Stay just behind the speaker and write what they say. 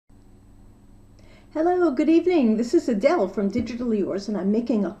Hello, good evening. This is Adele from Digital Yours, and I'm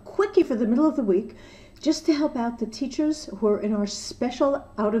making a quickie for the middle of the week just to help out the teachers who are in our special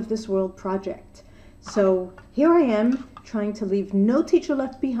Out of This World project. So here I am trying to leave no teacher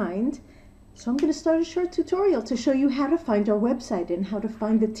left behind. So I'm going to start a short tutorial to show you how to find our website and how to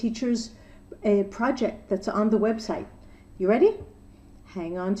find the teacher's project that's on the website. You ready?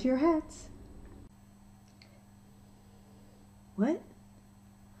 Hang on to your hats. What?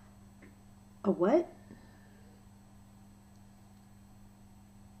 A what?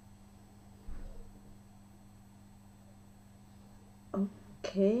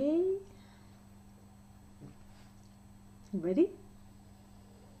 Okay. Ready?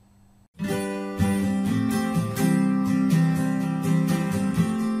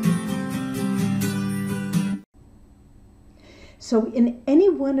 So in any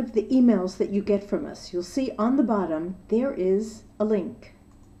one of the emails that you get from us, you'll see on the bottom there is a link.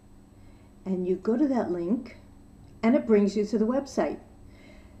 And you go to that link and it brings you to the website.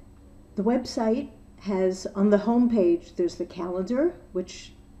 The website has, on the home page, there's the calendar,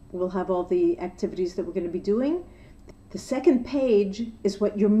 which will have all the activities that we're going to be doing. The second page is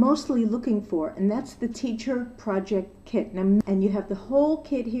what you're mostly looking for, and that's the teacher project kit. And you have the whole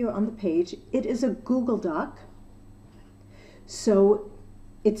kit here on the page. It is a Google Doc, so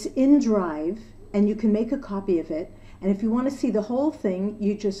it's in Drive, and you can make a copy of it. And if you want to see the whole thing,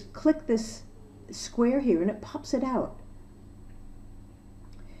 you just click this square here and it pops it out.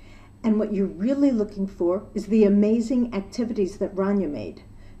 And what you're really looking for is the amazing activities that Rania made.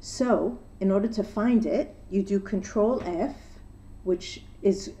 So in order to find it, you do Control F, which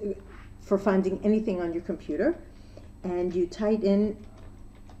is for finding anything on your computer, and you type in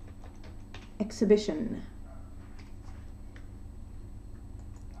exhibition.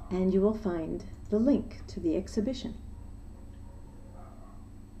 And you will find the link to the exhibition.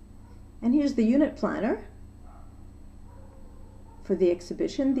 And here's the unit planner for the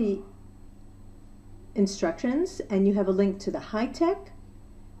exhibition, the instructions, and you have a link to the high-tech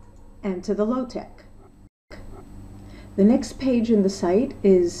and to the low-tech. The next page in the site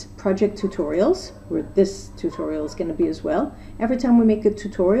is project tutorials, where this tutorial is going to be as well. Every time we make a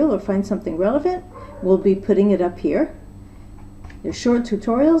tutorial or find something relevant, we'll be putting it up here. They're short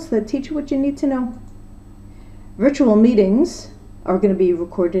tutorials that teach you what you need to know. Virtual meetings are going to be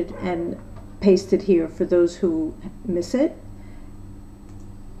recorded and pasted here for those who miss it.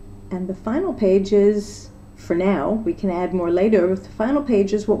 And the final page is, for now, we can add more later, the final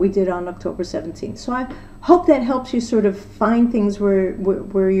page is what we did on October 17th. So I hope that helps you sort of find things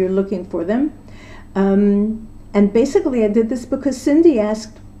where you're looking for them. And basically I did this because Cindy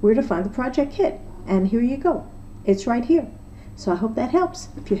asked where to find the project kit. And here you go. It's right here. So I hope that helps.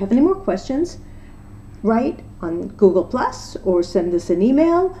 If you have any more questions, write on Google Plus or send us an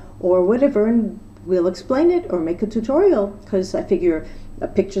email or whatever, and we'll explain it or make a tutorial, because I figure a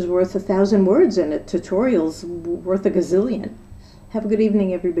picture's worth 1,000 words and a tutorial's worth a gazillion. Have a good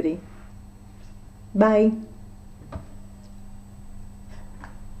evening, everybody. Bye.